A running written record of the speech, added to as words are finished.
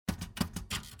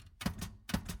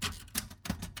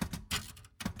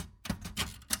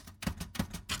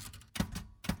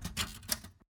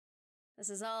This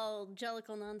is all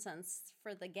jellicle nonsense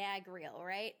for the gag reel,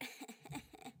 right?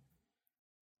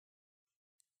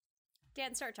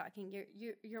 Dan, start talking.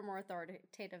 You're more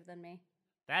authoritative than me.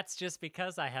 That's just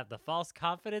because I have the false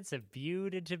confidence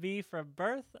imbued into me from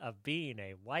birth of being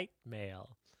a white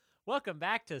male. Welcome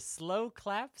back to Slow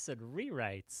Claps and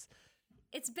Rewrites.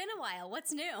 It's been a while.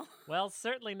 What's new? Well,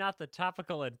 certainly not the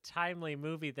topical and timely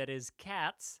movie that is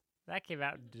Cats. That came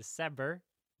out in December.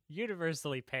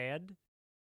 Universally panned.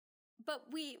 But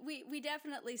we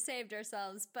definitely saved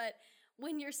ourselves. But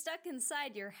when you're stuck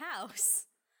inside your house...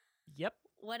 Yep.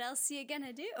 What else are you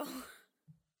gonna do?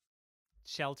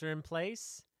 Shelter in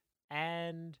place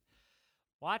and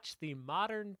watch the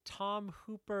modern Tom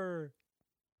Hooper,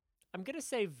 I'm going to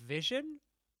say vision.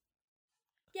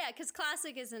 Yeah, because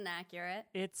classic isn't accurate.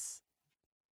 It's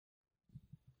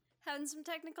having some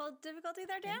technical difficulty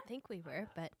there, Dan? I didn't think we were,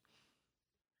 but...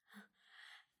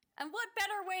 And what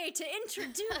better way to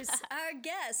introduce our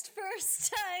guest,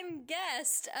 first-time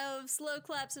guest of Slow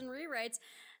Claps and Rewrites,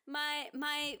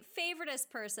 my favoriteest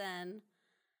person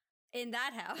in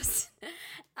that house.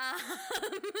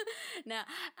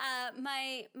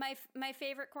 My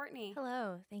favorite Courtney.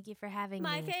 Hello, thank you for having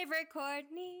my me. Favorite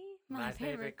Courtney. My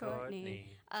favorite Courtney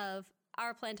of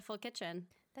Our Plentiful Kitchen.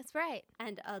 That's right.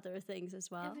 And other things as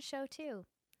I well. have a show too.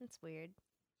 That's weird.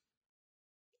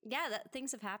 Yeah,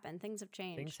 things have happened. Things have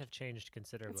changed. Things have changed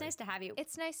considerably. It's nice to have you.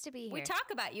 It's nice to be here. We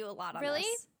talk about you a lot on really?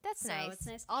 this. That's so nice. It's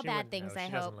nice. All She bad wouldn't things, know. I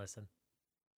She hope. doesn't listen.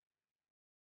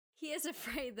 He is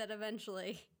afraid that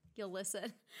eventually you'll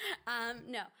listen.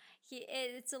 No,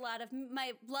 it's a lot of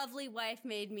my lovely wife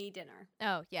made me dinner.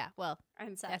 Oh, yeah. Well,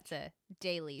 I'm such. that's a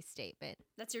daily statement.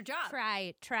 That's your job.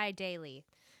 Try daily.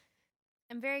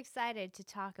 I'm very excited to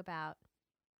talk about.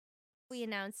 We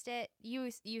announced it.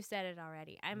 You said it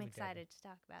already. I'm We did. excited to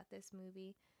talk about this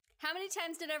movie. How many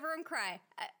times did everyone cry?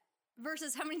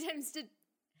 Versus how many times did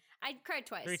I cried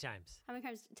twice? 3 times. How many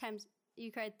times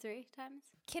you cried? 3 times?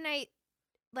 Can I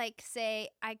say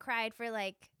I cried for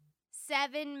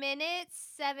 7 minutes,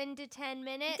 7 to 10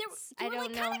 minutes? You I were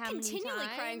don't know kind of how continually many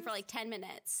times. crying for 10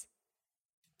 minutes.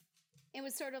 It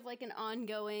was sort of like an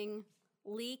ongoing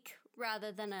leak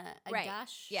rather than a Right.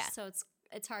 gush. Yeah. So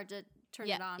it's hard to turn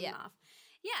Yeah, it on yeah. and off.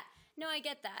 Yeah. No, I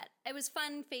get that. It was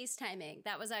fun FaceTiming.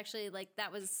 That was actually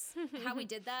that was how we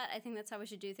did that. I think that's how we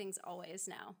should do things always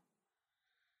now.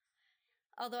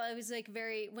 Although I was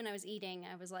when I was eating,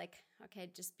 I was like, okay,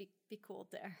 just be cool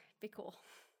there. Be cool.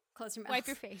 Close your mouth. Wipe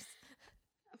your face.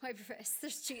 Wipe your face.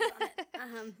 There's cheese on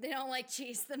it. They don't like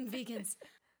cheese, them vegans.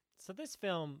 So this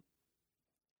film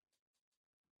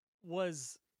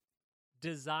was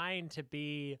designed to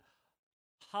be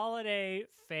holiday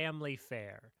family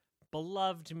fare,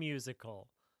 beloved musical,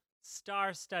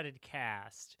 star-studded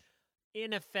cast,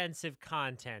 inoffensive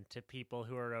content to people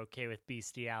who are okay with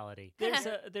bestiality.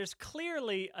 There's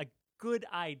clearly a good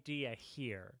idea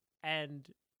here, and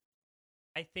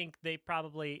I think they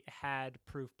probably had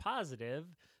proof positive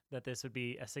that this would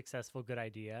be a successful good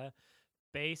idea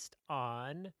based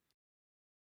on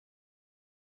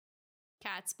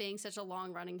Cats being such a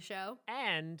long-running show.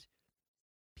 and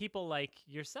people like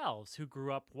yourselves who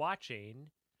grew up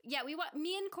watching. Yeah,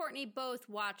 me and Courtney both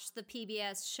watched the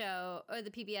PBS show or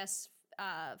the PBS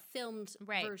filmed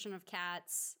Right. version of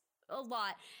Cats a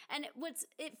lot, and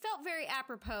it felt very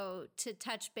apropos to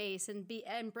touch base and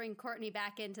bring Courtney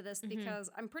back into this because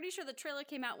I'm pretty sure the trailer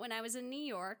came out when I was in New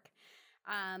York.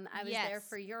 I was there Yes.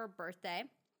 for your birthday,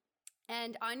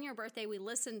 and on your birthday we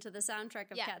listened to the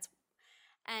soundtrack of Yeah. Cats.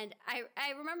 And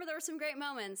I remember there were some great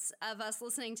moments of us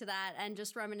listening to that and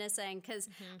just reminiscing because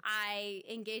I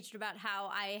engaged about how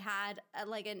I had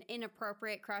an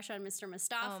inappropriate crush on Mr.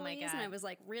 Mistopheles, and I was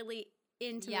really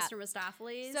into Mr.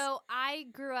 Mistopheles. So I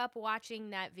grew up watching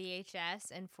that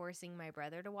VHS and forcing my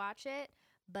brother to watch it,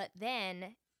 but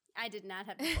then I did not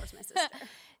have to force my sister.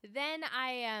 then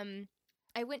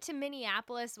I went to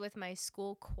Minneapolis with my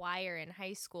school choir in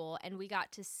high school, and we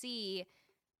got to see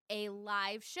a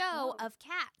live show of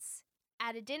Cats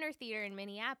at a dinner theater in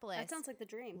Minneapolis. That sounds like the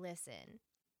dream. Listen,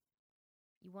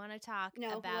 you want to talk No,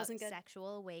 it about wasn't good.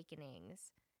 sexual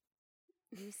awakenings.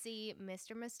 You see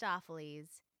Mr.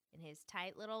 Mistopheles in his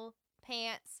tight little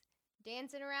pants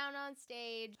dancing around on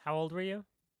stage. How old were you?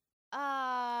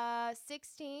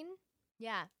 16.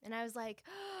 Yeah. And I was like,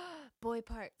 boy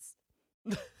parts.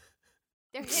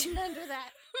 They're hidden under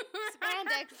that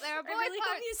spandex. There are boy I really hope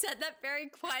parts. you said that very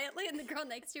quietly, and the girl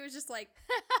next to you was just like,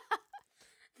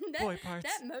 Boy parts.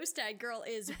 That Mostag girl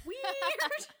is weird.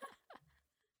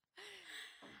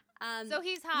 So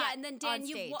he's hot Yeah, and then Dan, on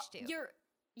stage, too.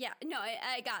 Yeah, no,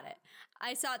 I got it.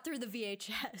 I saw it through the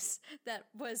VHS that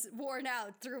was worn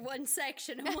out through one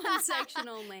section and one section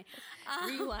only.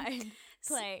 Rewind.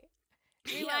 Play.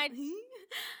 Yeah. Rewind.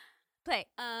 Play.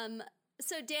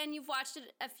 So Dan, you've watched it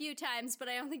a few times, but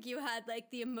I don't think you had like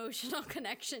the emotional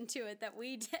connection to it that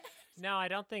we did. No, I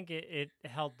don't think it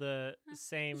held the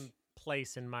same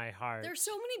place in my heart. There's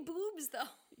so many boobs, though.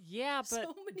 Yeah, but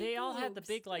so many they all had the boobs.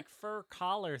 big like fur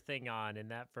collar thing on in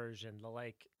that version. The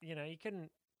like, you couldn't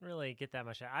really get that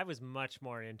much. I was much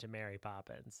more into Mary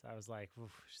Poppins. I was like,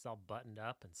 oof, she's all buttoned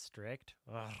up and strict.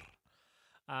 Ugh.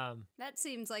 That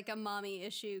seems like a mommy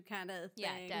issue kind of thing.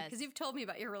 Yeah, it does. Because you've told me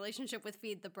about your relationship with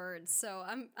Feed the Birds, so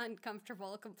I'm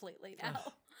uncomfortable completely now.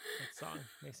 That song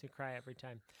makes me cry every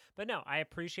time. But no, I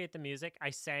appreciate the music.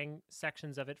 I sang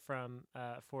sections of it from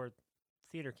for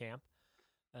theater camp.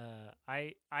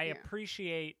 I Yeah.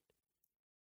 appreciate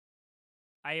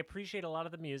a lot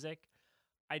of the music.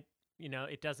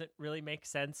 It doesn't really make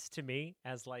sense to me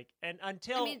as like, and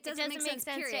until I mean, it doesn't, make sense,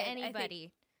 period. to I think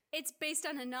anybody. it's based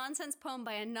on a nonsense poem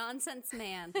by a nonsense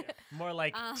man. more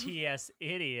like T.S.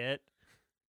 Idiot.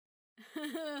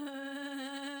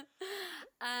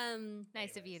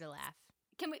 Nice of you to laugh.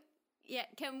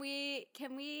 Can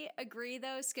we agree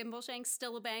though? Skimbleshanks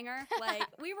still a banger. Like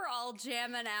we were all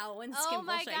jamming out when Oh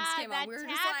my Skimbleshanks god, came that on. We were tap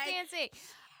just like, dancing.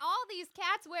 All these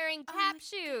cats wearing tap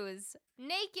shoes.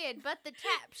 Naked, but the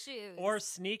tap shoes. Or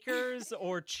sneakers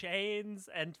or chains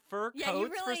and fur Yeah, you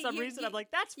coats for really- some you- reason. you- I'm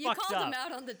like, that's you fucked called up. them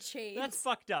out on the chains. That's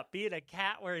fucked up. Being a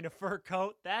cat wearing a fur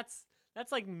coat, that's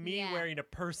like me Yeah. wearing a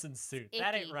person suit.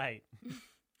 That ain't Icky. right.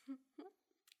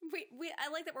 I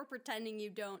like that we're pretending you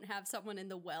don't have someone in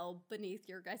the well beneath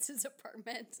your guys'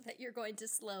 apartment that you're going to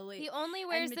slowly. He only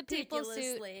wears the people suit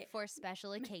meticulously- for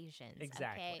special occasions.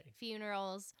 Exactly. Okay?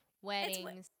 Funerals,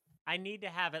 weddings. I need to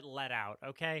have it let out,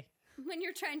 okay? when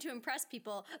you're trying to impress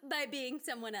people by being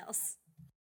someone else.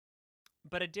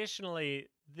 But additionally,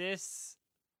 the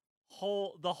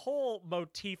whole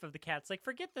motif of the cats, like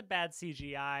forget the bad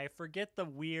CGI, forget the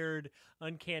weird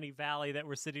uncanny valley that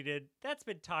we're sitting in. That's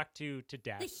been talked to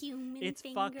death. The human It's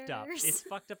fingers. fucked up. It's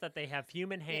fucked up that they have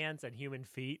human hands and human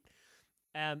feet.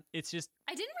 It's just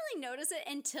I didn't really notice it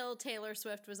until Taylor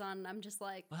Swift was on, and I'm just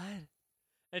like, what?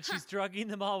 And she's drugging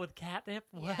them all with catnip?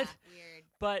 What? Yeah, weird.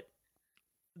 But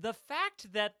the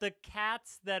fact that the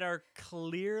cats that are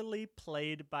clearly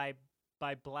played by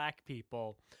black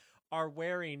people are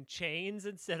wearing chains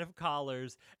instead of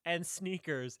collars and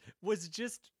sneakers was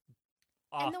just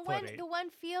And off-putting. the one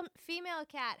female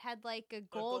cat had like a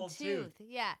gold gold tooth. tooth.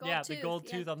 Yeah. Gold the tooth, gold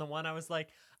yeah. tooth on the one. I was like,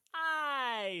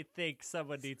 I think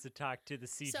someone needs to talk to the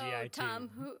CGI team.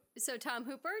 So Tom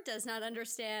Hooper does not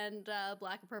understand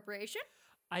black appropriation.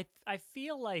 I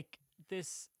feel like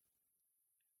this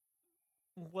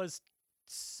was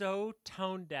so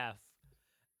tone deaf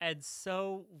and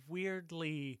so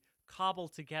weirdly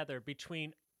cobbled together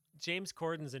between James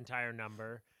Corden's entire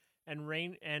number and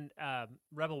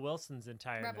Rebel Wilson's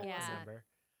entire Rebel Wilson. number.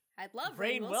 I'd love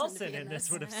Rainn Wilson to be in this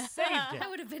this would have saved it. That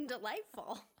would have been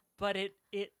delightful. But it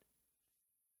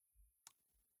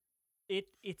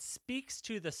speaks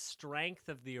to the strength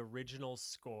of the original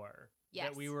score Yes.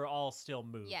 that we were all still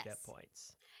moved Yes. at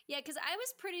points. Yeah, because I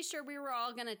was pretty sure we were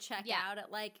all gonna check Yeah. out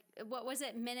at like what was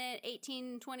it, minute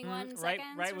 18:21 Right,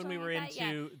 seconds? right or when we something were like that? Yeah.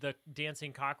 into the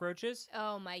dancing cockroaches.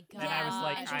 Oh my god. And I was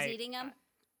like, and she's eating them.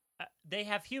 They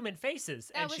have human faces,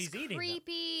 that and was she's eating them.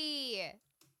 creepy.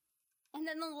 And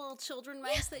then the little children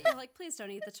mice that you're like, please don't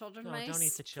eat the children No, mice. don't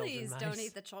eat the children please mice. don't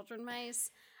eat the children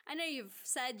mice. I know you've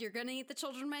said you're gonna eat the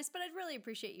children mice, but I'd really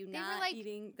appreciate you They not were like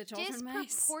eating the children mice.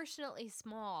 disproportionately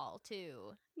small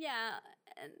too. Yeah,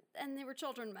 and they were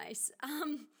children mice.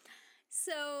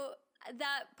 So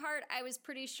that part, I was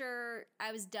pretty sure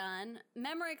I was done.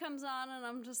 Memory comes on, and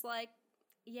I'm just like,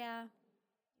 yeah.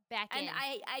 Back And in.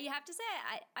 I have to say,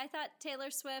 I thought Taylor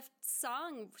Swift's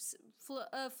song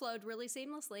flowed really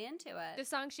seamlessly into it. the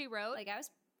song she wrote. Like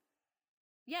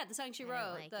the song she I didn't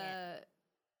wrote. like it.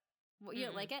 What, you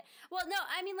don't like it? Well, no,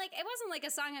 I mean, like, it wasn't like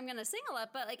a song I'm gonna sing a lot,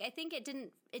 but like, I think it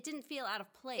didn't feel out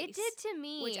of place. It did to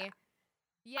me. Which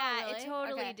yeah, really? it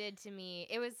totally Okay. did to me.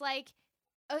 It was like,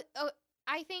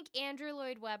 I think Andrew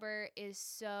Lloyd Webber is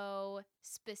so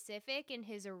specific in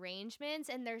his arrangements,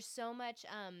 and there's so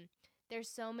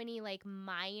many like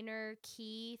minor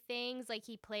key things. Like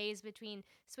he plays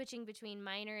switching between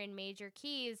minor and major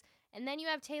keys, and then you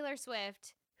have Taylor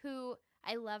Swift, who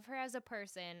I love her as a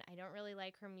person. I don't really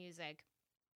like her music,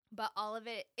 but all of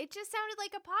it just sounded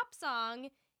like a pop song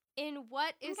in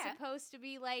what is Okay. supposed to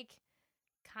be like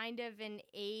kind of an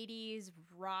 80s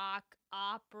rock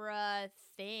opera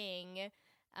thing.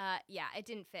 Yeah, it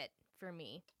didn't fit for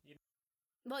me.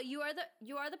 Well, you are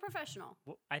the professional.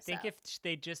 I think So. if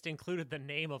they just included the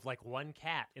name of like one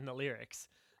cat in the lyrics,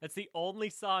 that's the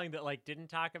only song that like didn't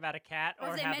talk about a cat Or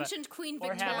or if they have mentioned Queen or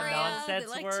Victoria. have a nonsense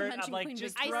they like word. To I'm mention like, Queen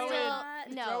just Victoria.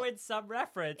 throw in some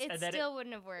reference, It and then still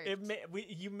wouldn't have worked.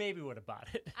 you maybe would have bought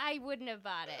it. I wouldn't have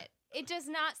bought it. It does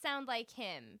not sound like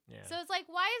him. Yeah. So it's like,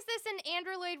 why is this an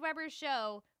Andrew Lloyd Webber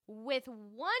show with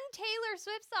one Taylor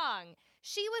Swift song?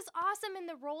 She was awesome in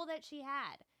the role that she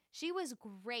had. She was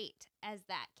great as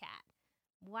that cat.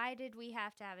 Why did we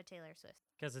have to have a Taylor Swift?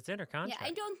 Because it's in her contract. Yeah,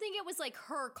 I don't think it was like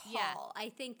her call. Yeah. I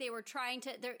think they were trying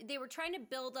to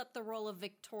build up the role of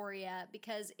Victoria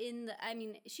because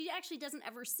she actually doesn't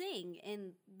ever sing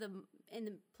in the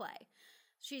play.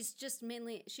 She's just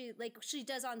mainly she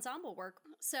does ensemble work.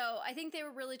 So I think they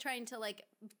were really trying to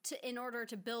in order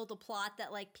to build a plot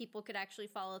that like people could actually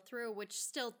follow through, which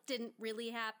still didn't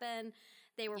really happen.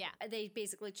 They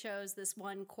basically chose this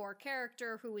one core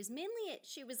character who was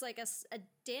she was like a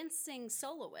dancing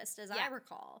soloist, as I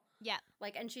recall. Yeah.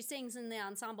 And she sings in the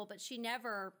ensemble, but she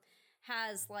never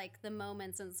has like the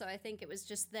moments. And so I think it was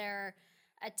just their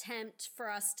attempt for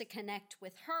us to connect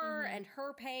with her and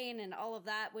her pain and all of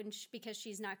that because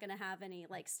she's not going to have any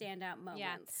like standout moments.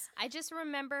 Yeah. I just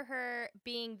remember her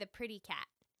being the pretty cat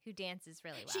who dances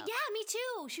really well. Me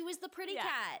too. She was the pretty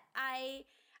cat.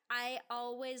 I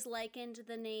always likened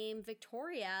the name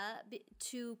Victoria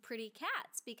to pretty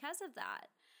cats because of that.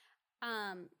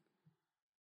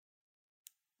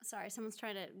 Sorry, someone's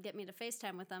trying to get me to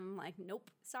FaceTime with them. I'm like,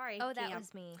 nope, sorry. Oh, that can't.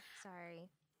 was me. Sorry.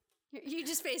 You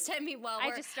just FaceTime me while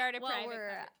I just started while private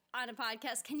we're conversation. on a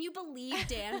podcast. Can you believe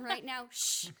Dan right now?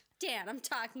 Shh, Dan, I'm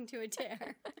talking to a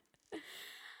dare.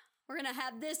 We're gonna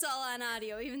have this all on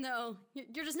audio, even though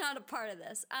you're just not a part of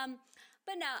this.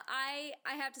 But no, I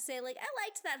have to say, like, I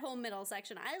liked that whole middle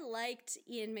section. I liked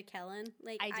Ian McKellen.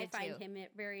 Like, I find him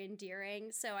very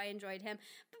endearing, so I enjoyed him.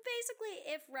 But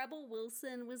basically, if Rebel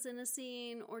Wilson was in a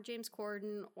scene, or James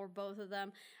Corden, or both of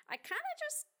them, I kind of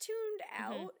just tuned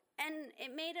out, and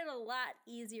it made it a lot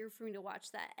easier for me to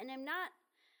watch that. And I'm not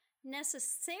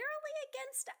necessarily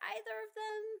against either of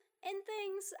them in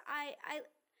things. I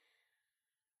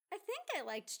think I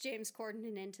liked James Corden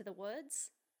in Into the Woods.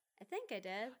 I think I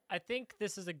did. I think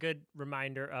this is a good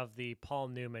reminder of the Paul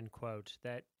Newman quote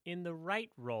that in the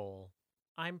right role,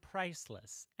 I'm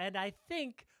priceless. And I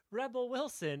think Rebel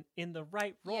Wilson in the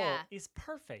right role is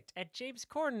perfect. And James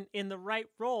Corden in the right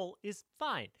role is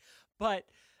fine. But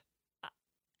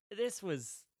this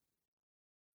was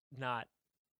not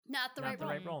the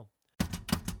right role.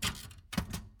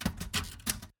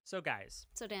 So guys.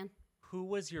 So Dan. Who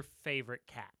was your favorite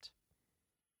cat?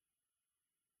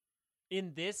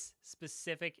 In this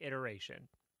specific iteration.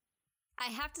 I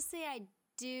have to say I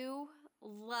do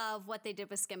love what they did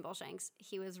with Skimbleshanks.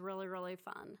 He was really, really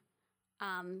fun.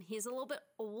 He's a little bit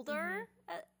older,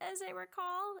 as I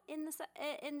recall, in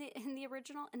the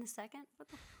original, in the second. What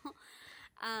the hell?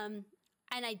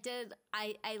 And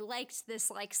I liked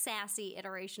this like sassy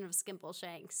iteration of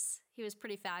Skimbleshanks. He was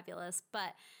pretty fabulous,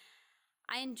 but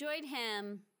I enjoyed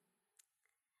him.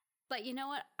 But you know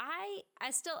what? I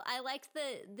liked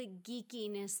the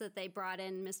geekiness that they brought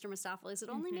in Mr. Mistopheles. It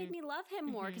only made me love him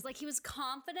more because like he was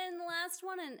confident in the last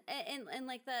one and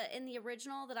like in the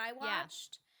original that I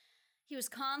watched. He was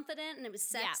confident and it was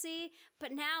sexy,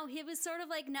 but now he was sort of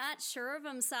like not sure of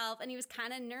himself and he was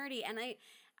kind of nerdy. And I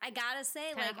gotta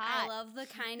say, like, hot. I love the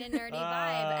kind of nerdy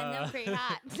vibe, and then Pretty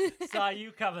hot. Saw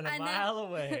you coming a mile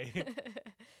away.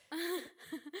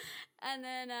 And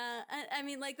then, I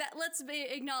mean, like that. Let's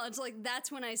acknowledge, like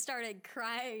that's when I started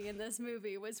crying in this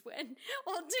movie was when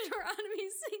Deuteronomy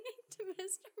singing to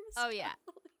Mr. Mistopheles. Oh yeah.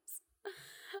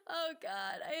 Oh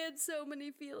God, I had so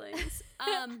many feelings.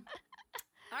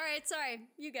 All right, sorry,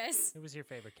 you guys. Who was your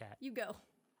favorite cat? You go.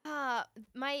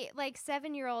 My like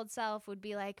 7-year-old self would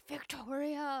be like,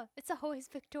 Victoria, it's always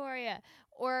Victoria,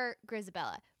 or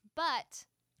Grisabella. But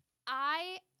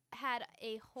I had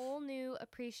a whole new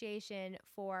appreciation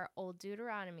for Old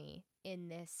Deuteronomy in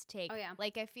this take. Oh, yeah.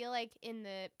 Like I feel like in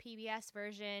the PBS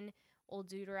version, Old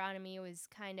Deuteronomy was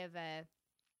kind of a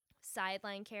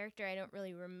sideline character. I don't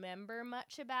really remember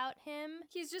much about him.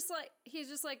 He's just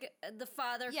like the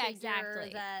father Yeah, figure exactly.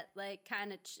 that like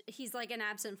kind of he's like an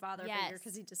absent father figure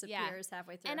because he disappears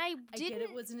halfway through. And I get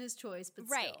it wasn't his choice, but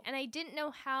right. still. And I didn't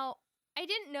know how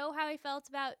I felt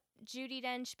about Judi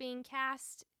Dench being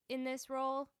cast in this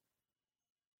role,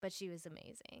 but she was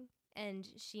amazing, and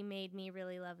she made me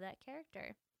really love that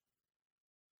character.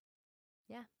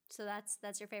 Yeah. So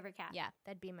that's your favorite cat. Yeah,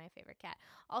 that'd be my favorite cat.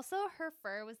 Also, her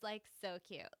fur was like so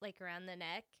cute, like around the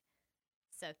neck.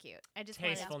 So cute. I just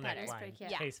wanted Tasteful to pet her. neckline. pretty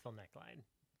cute. Yeah. Tasteful neckline.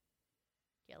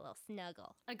 Get a little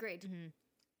snuggle. Agreed. Mm-hmm.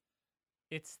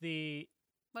 It's the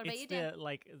What about it's you, Dan? the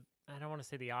like I don't want to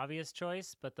say the obvious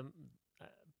choice, but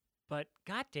but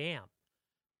goddamn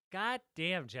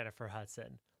Jennifer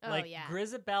Hudson. Oh, Like yeah.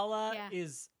 Grisabella Yeah.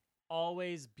 is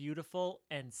always beautiful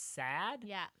and sad,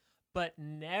 Yeah. but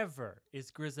never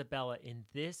is Grisabella in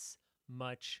this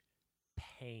much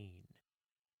pain.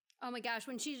 Oh my gosh,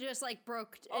 when she just like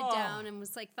broke Oh. down and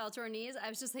was like fell to her knees, I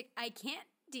was just like, I can't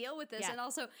deal with this. Yeah. And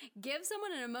also give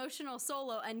someone an emotional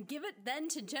solo and give it then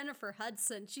to Jennifer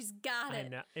Hudson. She's got I it.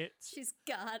 know She's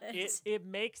got it. it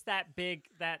makes that big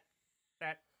that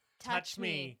touch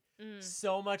me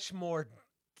so much more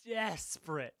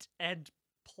desperate and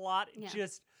plot. Yeah.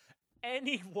 Just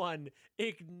anyone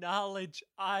acknowledge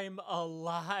I'm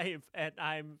alive and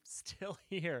I'm still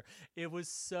here. It was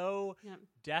so Yeah.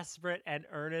 desperate and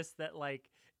earnest that like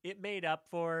it made up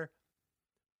for.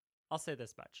 I'll say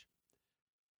this much: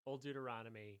 Old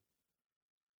Deuteronomy,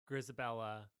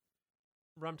 Grisabella,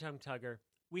 Rum Tum Tugger.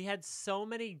 We had so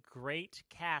many great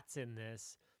cats in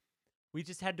this. We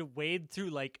just had to wade through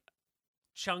like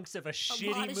chunks of a A lot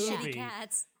shitty of movie shitty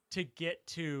cats. to get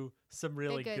to some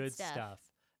really good good stuff. stuff.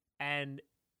 And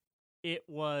it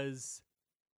was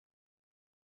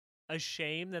a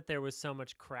shame that there was so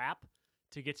much crap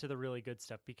to get to the really good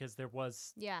stuff, because there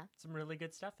was Yeah. some really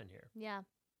good stuff in here. Yeah.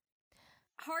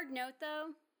 Hard note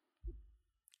though,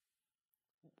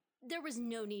 there was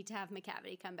no need to have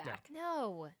McCavity come back.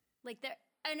 No. Like there,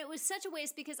 and it was such a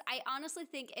waste because I honestly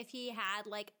think if he had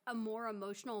like a more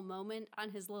emotional moment on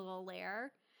his little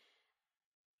lair,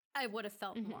 I would have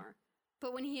felt Mhm. more.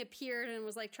 But when he appeared and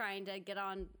was like trying to get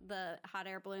on the hot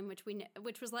air balloon,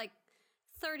 which was like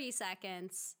 30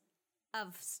 seconds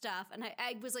of stuff, and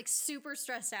I was like super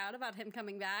stressed out about him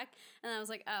coming back, and I was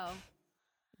like, oh,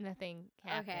 Nothing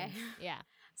happened. Yeah.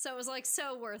 so it was like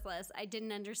so worthless. I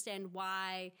didn't understand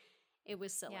why it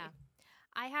was silly. Yeah.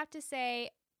 I have to say,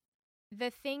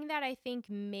 the thing that I think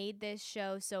made this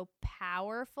show so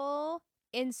powerful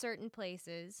in certain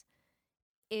places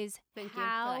is Thank you for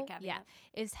how that caveat.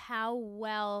 is how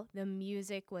well the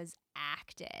music was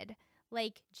acted.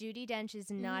 Like Judi Dench is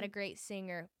not a great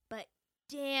singer, but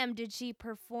damn did she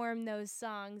perform those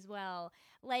songs well.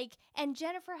 Like, and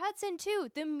Jennifer Hudson too.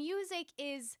 The music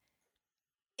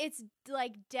it's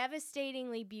like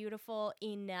devastatingly beautiful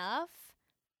enough,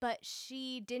 but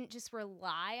she didn't just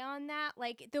rely on that.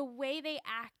 Like the way they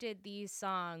acted these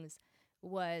songs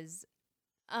was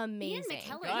amazing. Ian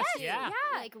McKellen, Gosh, too. yeah.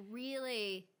 Like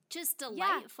really just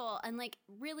delightful and like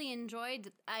really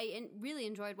really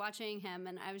enjoyed watching him,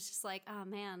 and I was just like, oh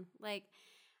man, like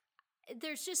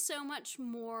there's just so much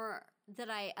more that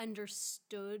I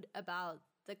understood about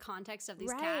the context of these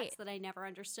Right. cats that I never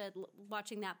understood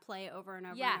watching that play over and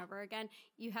over Yeah. and over again.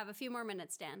 You have a few more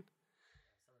minutes, Dan.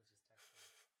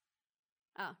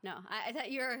 Oh no, I thought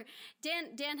you were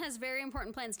Dan. Dan has very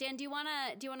important plans. Dan, do you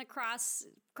wanna cross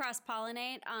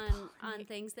pollinate on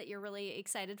things that you're really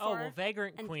excited for? Oh, well,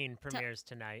 Vagrant And Queen premieres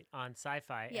tonight on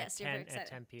Sci-Fi Yes, at you're very 10 at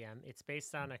excited. 10 p.m. It's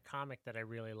based on a comic that I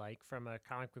really like from a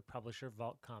comic book publisher,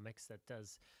 Vault Comics, that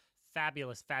does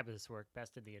fabulous work,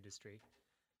 best in the industry.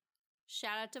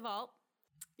 Shout out to Vault.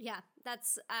 Yeah,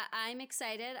 that's I'm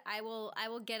excited. I will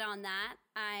get on that.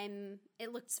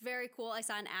 It looks very cool. I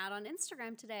saw an ad on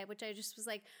Instagram today, which I just was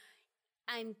like,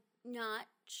 I'm not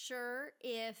sure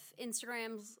if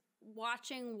Instagram's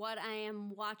watching what I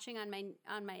am watching on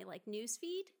my like news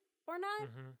feed or not,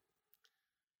 Mhm.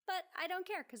 but I don't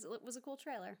care because it was a cool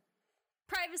trailer.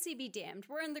 Privacy be damned.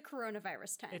 We're in the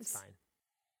coronavirus times. It's fine.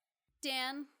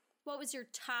 Dan, what was your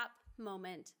top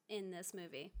moment in this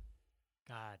movie?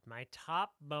 God, my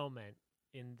top moment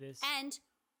in this. And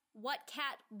what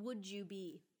cat would you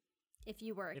be if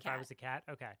you were a If cat? I was a cat?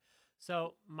 Okay.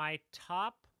 So my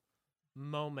top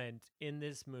moment in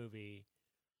this movie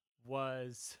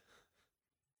was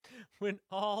when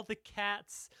all the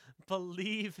cats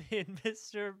believe in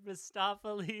Mr.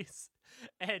 Mistopheles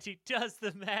and he does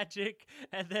the magic,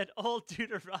 and then old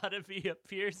Deuteronomy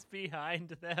appears behind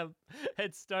them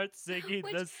and starts singing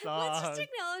the song. Let's just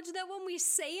acknowledge that when we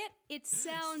say it, it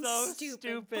sounds So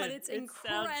stupid, but stupid. it's It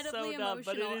sounds incredibly so dumb,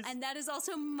 but it emotional, is- and that is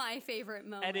also my favorite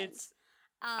moment. And it's,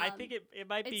 I think it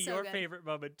might be it's so your good. favorite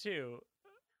moment too.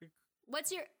 What's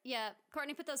your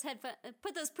Courtney? Put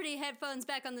those pretty headphones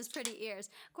back on those pretty ears.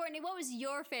 Courtney, what was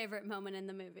your favorite moment in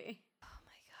the movie? Oh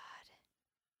my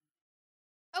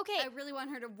god. Okay. I really want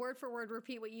her to word for word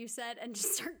repeat what you said and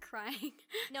just start crying.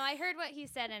 No, I heard what he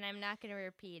said, and I'm not going to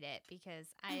repeat it because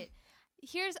okay,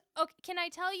 can I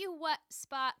tell you what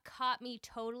spot caught me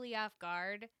totally off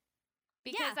guard?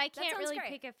 Because Yeah, I that can't sounds really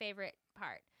great. pick a favorite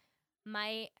part.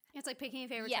 It's like picking a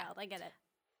favorite Yeah. child. I get it.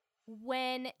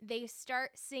 When they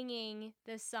start singing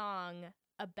the song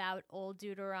about Old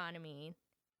Deuteronomy,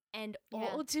 and Yeah.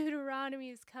 Old Deuteronomy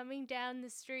is coming down the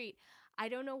street. I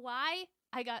don't know why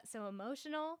I got so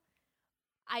emotional.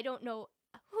 I don't know.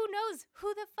 Who knows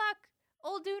who the fuck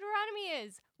Old Deuteronomy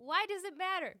is? Why does it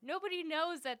matter? Nobody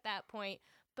knows at that point.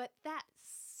 But that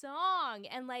song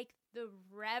and like the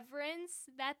reverence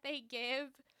that they give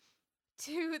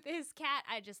to this cat,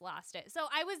 I just lost it. So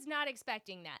I was not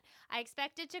expecting that. I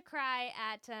expected to cry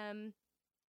at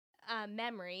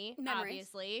Memory, Memories.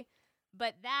 obviously.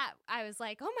 But that, I was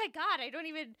like, oh my God, I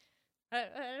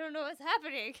don't know what's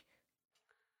happening.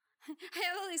 I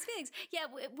have all these feelings. Yeah,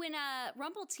 when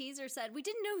Rumple Teaser said we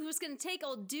didn't know who was going to take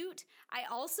old Doot, I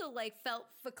also like felt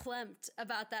verklempt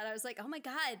about that. I was like, oh my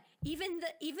God, even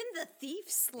the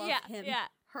thieves love him. Yeah.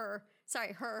 Her.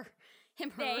 Sorry, her.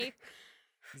 Him, her. They.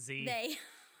 Z. They.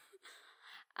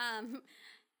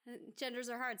 Genders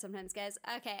are hard sometimes, guys.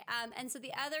 Okay. And so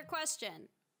the other question.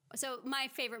 So my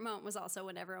favorite moment was also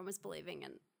when everyone was believing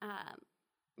in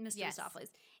Mr. Yes. Mistopheles.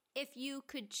 If you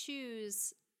could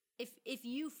choose, if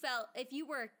you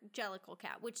were a Jellicle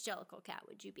cat, which Jellicle cat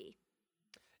would you be?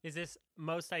 Is this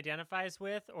most identifies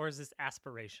with, or is this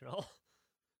aspirational?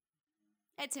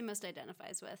 I'd say most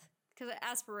identifies with, because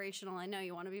aspirational. I know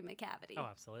you want to be McCavity. Oh,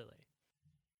 absolutely.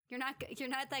 You're not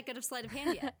that good of sleight of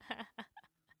hand yet.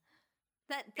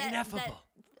 Ineffable.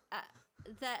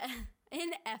 That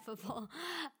ineffable.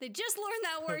 They just learned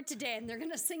that word today, and they're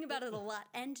gonna sing about it a lot.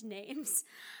 And names.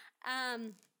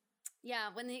 Yeah,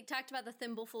 when he talked about the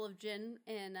thimbleful of gin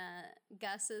in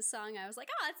Gus's song, I was like,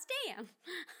 oh, it's Dan.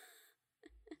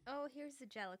 Oh, here's the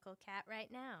Jellicle cat right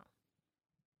now.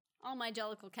 All my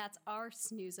Jellicle cats are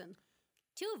snoozing.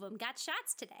 2 of them got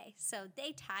shots today, so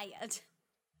they tired.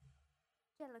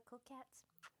 Jellicle cats.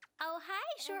 Oh,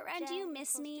 hi, Short Round. Do you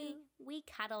miss Jellicles me? do. We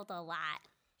cuddled a lot.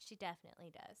 She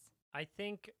definitely does. I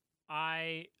think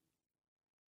I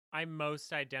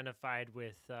most identified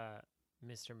with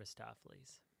Mr.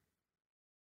 Mistopheles.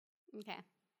 Okay.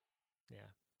 Yeah.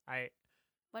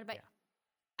 What about Yeah.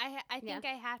 I think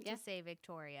I have Yeah. to say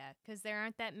Victoria, because there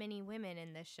aren't that many women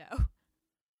in this show.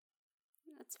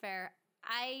 That's fair.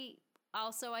 I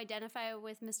also identify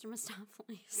with Mr.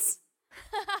 Mistopheles.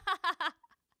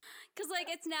 Because, like,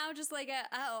 it's now just like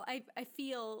I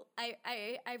feel,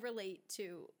 I relate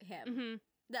to him. Mm-hmm.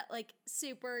 That, like,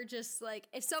 super just, like,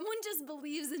 if someone just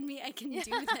believes in me, I can do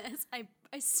this. I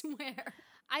swear.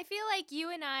 I feel like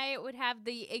you and I would have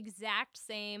the exact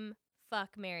same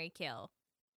fuck, marry, kill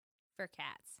for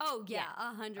cats. Oh, yeah,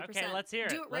 100%. Okay, let's hear it.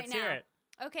 Do it right Let's now. hear it.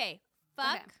 Okay,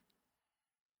 fuck. Okay.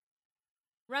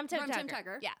 Rum Tum Rum Tum Tugger.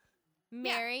 Tugger. Yeah.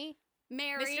 Marry.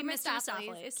 Marry Mr. Mr. Mistopheles.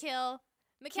 Mistopheles. Kill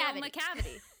Kill McCavity.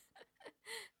 McCavity.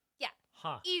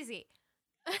 Huh. Easy.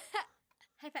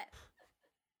 High five.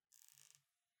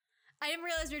 I didn't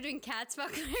realize we were doing cats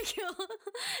fuck marry kill,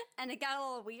 and it got a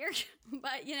little weird.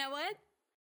 But you know what?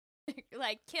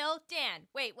 Like, kill Dan.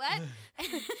 Wait, what?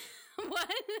 What?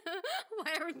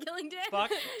 Why are we killing Dan? Fuck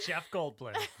Jeff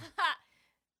Goldblum.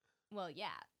 Well, yeah.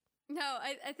 No,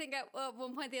 I think at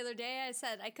one point the other day I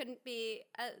said I couldn't be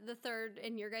the third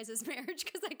in your guys' marriage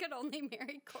because I could only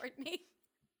marry Courtney.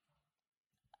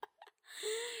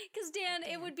 Because Dan,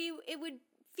 it would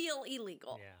feel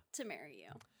illegal Yeah. to marry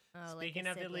you. Oh, like Speaking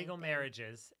a of sibling illegal thing.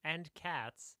 marriages and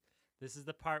cats, this is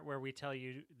the part where we tell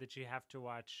you that you have to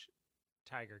watch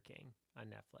Tiger King on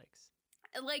Netflix.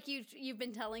 Like you've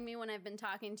been telling me when I've been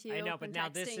talking to you. I know, but been now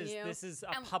texting you. this is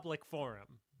a And- public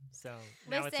forum, so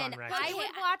now it's Listen, on record. I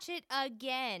would watch it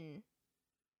again.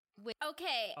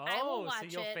 Okay, I will watch so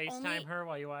you'll it. FaceTime only- her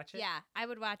while you watch it? Yeah, I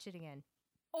would watch it again.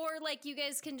 Or like you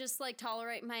guys can just like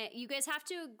tolerate you guys have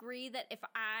to agree that if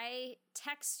I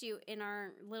text you in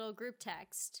our little group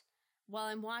text while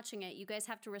I'm watching it, you guys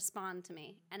have to respond to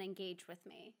me and engage with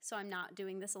me. So I'm not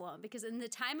doing this alone because in the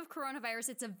time of coronavirus,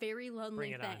 it's a very lonely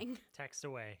Bring it thing. on. Text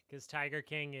away, because Tiger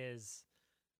King is.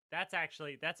 That's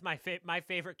my my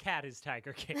favorite cat is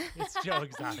Tiger King. It's Joe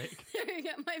Exotic. There you go.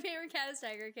 My favorite cat is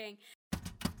Tiger King.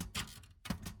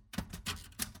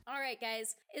 All right,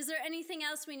 guys. Is there anything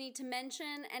else we need to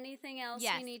mention? Anything else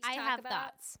Yes, we need to I talk have about?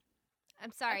 thoughts.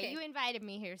 I'm sorry, Okay. you invited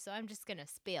me here, so I'm just gonna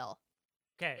spill.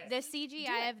 Okay. The Do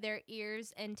CGI it. of their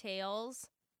ears and tails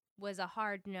was a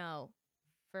hard no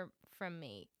from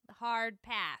me. Hard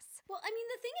pass. Well, I mean,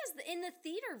 the thing is, in the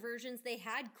theater versions, they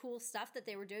had cool stuff that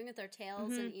they were doing with their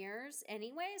tails and ears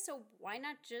anyway. So why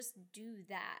not just do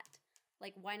that?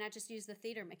 Like, why not just use the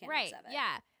theater mechanics Right, of it?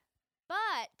 yeah.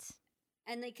 But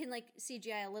And they can like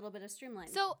CGI a little bit of streamline.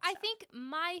 so I stuff. think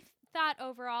my thought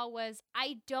overall was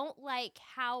I don't like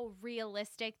how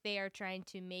realistic they are trying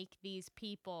to make these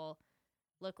people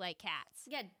look like cats.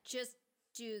 Yeah, just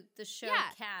do the show Yeah.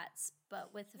 Cats,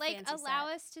 but with a Like, fancy allow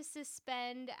set. us to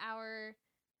suspend our,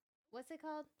 what's it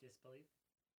called? Disbelief.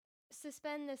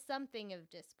 Suspend the something of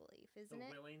disbelief, isn't The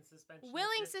it? willing suspension. of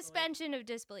Willing disbelief. suspension of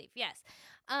disbelief, yes.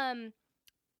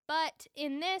 But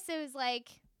in this, it was like,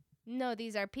 no,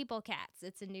 these are people cats.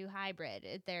 It's a new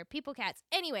hybrid. They're people cats.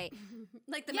 Anyway,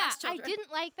 Like the yeah, Masked I Children.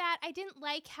 didn't like that. I didn't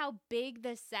like how big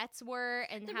the sets were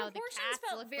and The how the proportions cats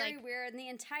felt looked very like. weird, and the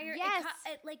entire Yes.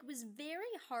 it like was very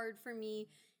hard for me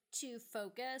to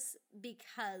focus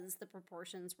because the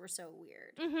proportions were so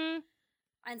weird. Mm-hmm.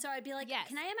 And so I'd be like, Yes.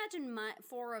 can I imagine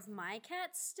four of my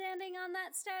cats standing on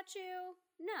that statue?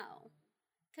 No,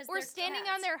 because Or standing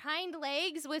on their hind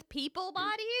legs with people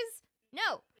bodies?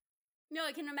 No. No,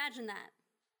 I can imagine that.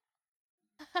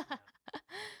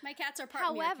 My cats are part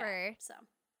However, meerkat, so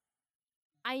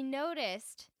I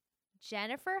noticed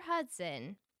Jennifer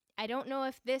Hudson. I don't know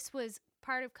if this was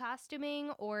part of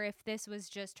costuming or if this was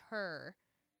just her.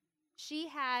 She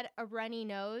had a runny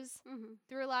nose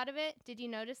through a lot of it. Did you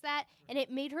notice that? And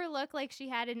it made her look like she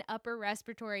had an upper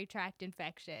respiratory tract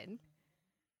infection.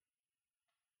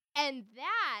 And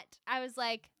that, I was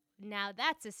like, now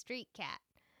that's a street cat.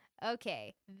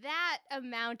 Okay, that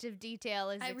amount of detail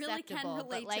is I really can acceptable,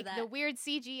 relate to but like that. the weird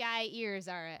CGI ears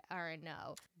are a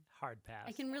no. Hard pass.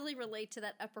 I can really relate to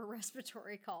that upper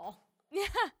respiratory call.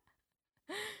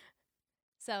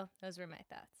 So those were my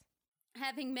thoughts.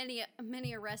 Having many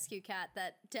a rescue cat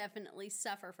that definitely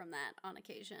suffer from that on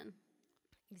occasion.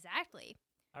 Exactly.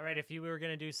 All right, if you were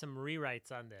going to do some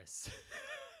rewrites on this,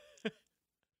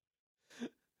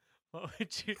 what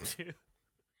would you do?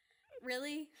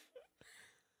 Really?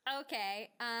 Okay.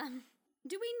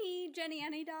 Do we need Jenny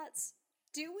Any Dots?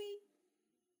 Do we?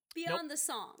 Beyond the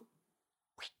song.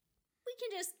 We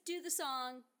can just do the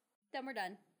song, then we're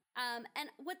done. And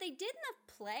what they did in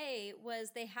the play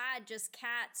was they had just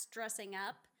cats dressing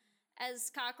up as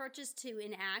cockroaches to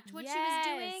enact what she was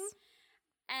doing.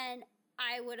 And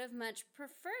I would have much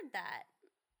preferred that.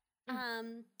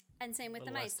 And same with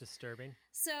the Less mice. disturbing.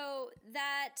 So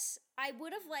that I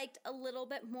would have liked a little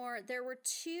bit more. There were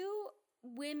two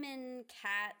women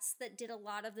cats that did a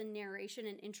lot of the narration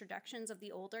and introductions of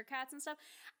the older cats and stuff.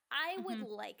 I would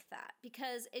like that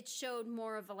because it showed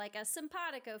more of a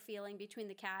simpatico feeling between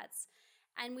the cats.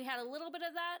 And we had a little bit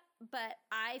of that, but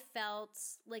I felt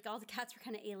like all the cats were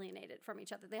kind of alienated from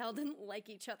each other. They all didn't like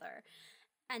each other.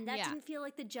 And that didn't feel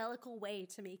like the Jellicle way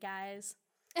to me, guys.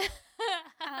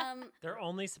 They're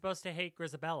only supposed to hate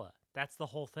Grisabella. That's the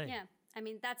whole thing. Yeah. I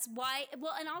mean, that's why,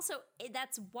 well, and also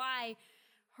that's why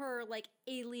her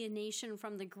alienation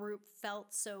from the group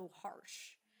felt so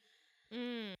harsh.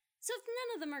 So if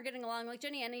none of them are getting along, like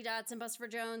Jenny Any Dots and Buster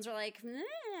Jones are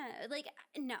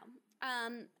no.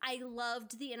 I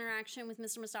loved the interaction with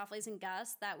Mr. Mistopheles and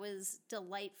Gus. That was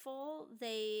delightful.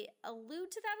 They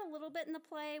allude to that a little bit in the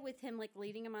play with him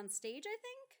leading him on stage, I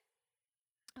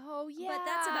think. Oh yeah. But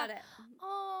that's about it.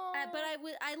 Oh. But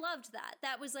I loved that.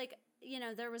 That was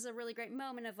there was a really great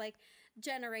moment of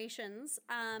generations.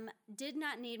 Did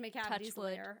not need McCavity's Touchwood.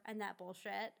 lair and that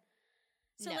bullshit.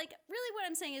 So No. really what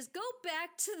I'm saying is go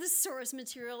back to the source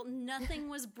material. Nothing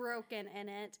was broken in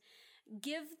it.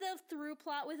 Give the through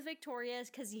plot with Victoria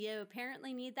because you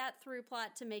apparently need that through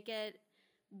plot to make it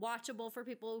watchable for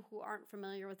people who aren't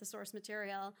familiar with the source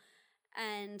material.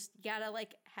 And you gotta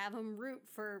have them root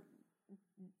for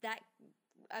that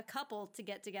a couple to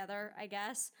get together, I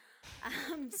guess.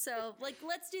 So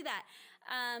let's do that.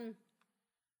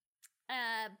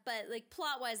 But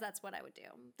plot wise, that's what I would do.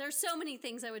 There's so many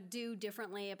things I would do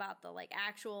differently about the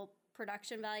actual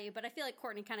production value, but I feel like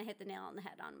Courtney kind of hit the nail on the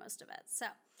head on most of it. So,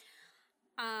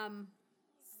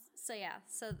 yeah.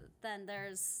 So then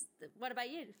there's what about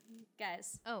you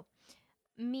guys? Oh,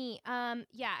 me.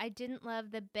 Yeah, I didn't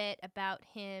love the bit about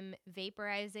him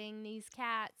vaporizing these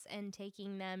cats and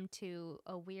taking them to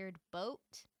a weird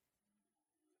boat.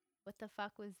 What the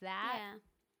fuck was that?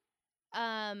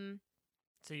 Yeah.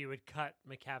 So you would cut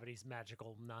McCavity's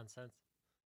magical nonsense?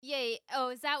 Yeah. Oh,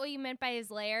 is that what you meant by his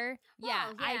lair? Well,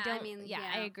 I yeah, don't. I mean, yeah,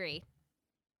 yeah. I agree.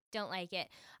 Don't like it.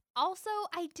 Also,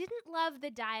 I didn't love the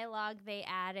dialogue they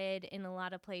added in a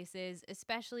lot of places,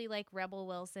 especially Rebel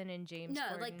Wilson and James No,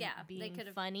 Corden they being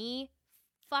could've- funny.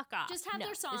 Fuck off. Just have No,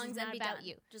 their songs this is and not be about done.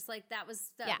 you. Just that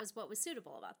was what was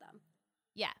suitable about them.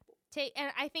 Yeah.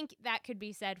 And I think that could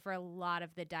be said for a lot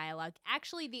of the dialogue.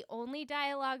 Actually, the only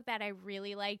dialogue that I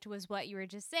really liked was what you were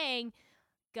just saying.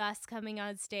 Gus coming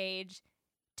on stage,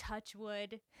 touch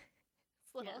wood,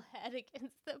 his little head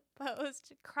against the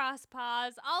post, cross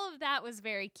paws. All of that was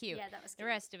very cute. Yeah, that was The cute.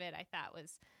 rest of it I thought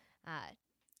was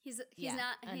He's yeah,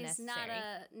 not unnecessary.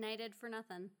 knighted for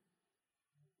nothing.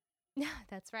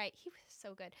 That's right. He was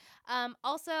so good.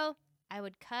 Also, I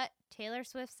would cut Taylor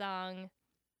Swift's song.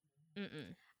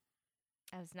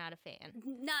 I was not a fan.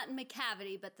 Not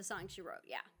McCavity, but the song she wrote.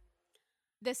 Yeah.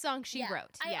 The song she Yeah,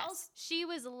 wrote. I Yes. also- She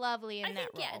was lovely in I that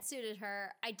think, role. yeah, it suited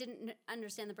her. I didn't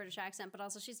understand the British accent, but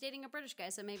also she's dating a British guy,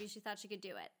 so maybe she thought she could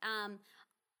do it.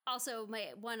 Also,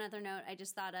 my one other note I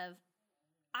just thought of,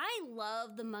 I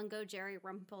love the Mungo Jerry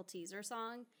Rumpel teaser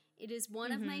song. It is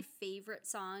one of my favorite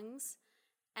songs,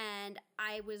 and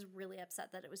I was really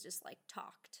upset that it was just like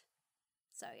talked.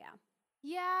 So yeah,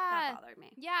 Yeah. that bothered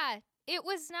me. Yeah. It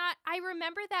was not. I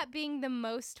remember that being the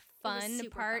most was fun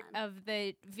super part fun. of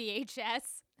the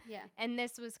VHS. Yeah, And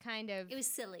this was kind of it was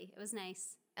silly. It was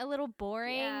nice. a little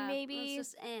boring, Yeah, maybe. It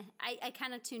was just, I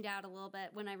kind of tuned out a little bit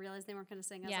when I realized they weren't going to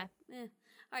sing. I was Yeah. like,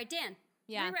 All right, Dan.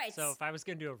 Yeah. Rewrites. So if I was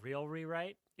going to do a real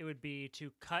rewrite, it would be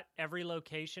to cut every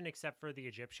location except for the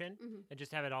Egyptian Mhm. and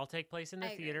just have it all take place in the I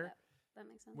agree with theater. that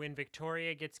makes sense. When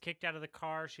Victoria gets kicked out of the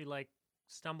car, she like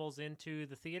stumbles into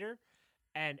the theater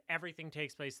and everything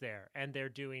takes place there. And they're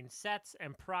doing sets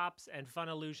and props and fun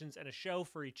illusions and a show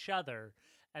for each other.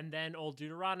 And then old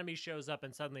Deuteronomy shows up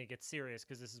and suddenly it gets serious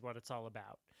because this is what it's all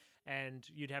about. And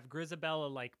you'd have Grisabella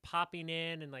like popping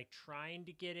in and like trying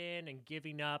to get in and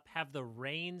giving up, have the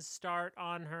rain start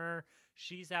on her.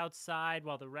 She's outside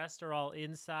while the rest are all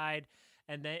inside.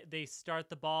 And they start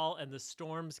the ball and the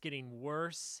storm's getting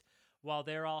worse while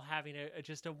they're all having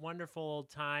just a wonderful old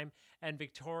time. And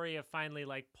Victoria finally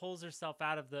like pulls herself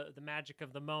out of the magic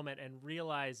of the moment and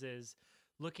realizes,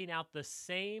 looking out the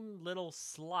same little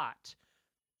slot,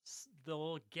 the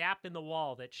little gap in the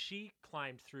wall that she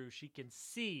climbed through, she can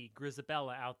see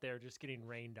Grisabella out there just getting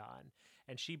rained on.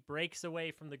 And she breaks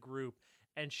away from the group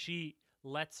and she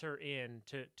lets her in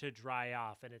to dry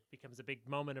off. And it becomes a big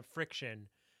moment of friction.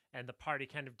 And the party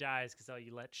kind of dies because, oh,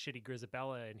 you let shitty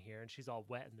Grisabella in here and she's all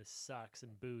wet and this sucks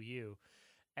and boo you.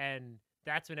 And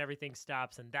that's when everything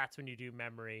stops and that's when you do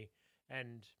memory.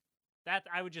 And that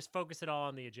I would just focus it all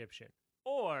on the Egyptian.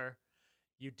 Or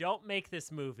you don't make this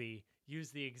movie,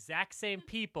 use the exact same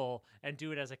people and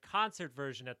do it as a concert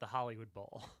version at the Hollywood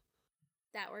Bowl.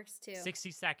 That works too.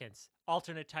 60 seconds.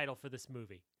 Alternate title for this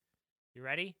movie. You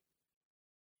ready?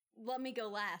 Let me go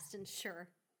last, and sure.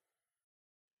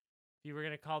 If you were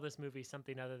going to call this movie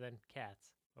something other than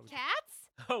Cats. What would you-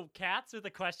 Cats? Oh, Cats with a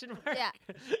question mark? Yeah.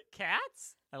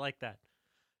 Cats? I like that.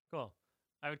 Cool.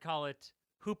 I would call it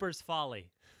Hooper's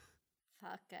Folly.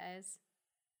 Fuck, guys.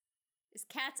 Is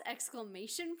Cat's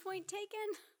exclamation point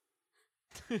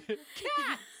taken?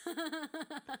 Cat!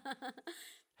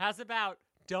 How's about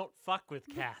Don't Fuck with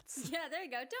Cats? Yeah, there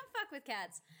you go. Don't fuck with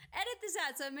cats. Edit this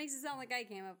out so it makes it sound like I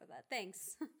came up with that.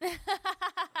 Thanks. All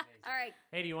right.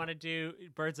 Hey, do you want to do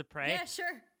Birds of Prey Yeah,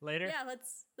 sure. later? Yeah,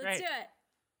 let's Great. do it.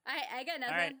 I got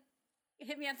nothing. right.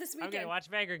 Hit me up this I'm weekend. going to watch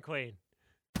Vagrant Queen.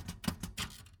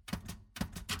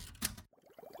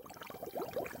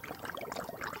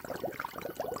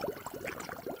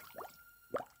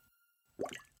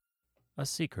 A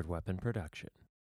Secret Weapon production.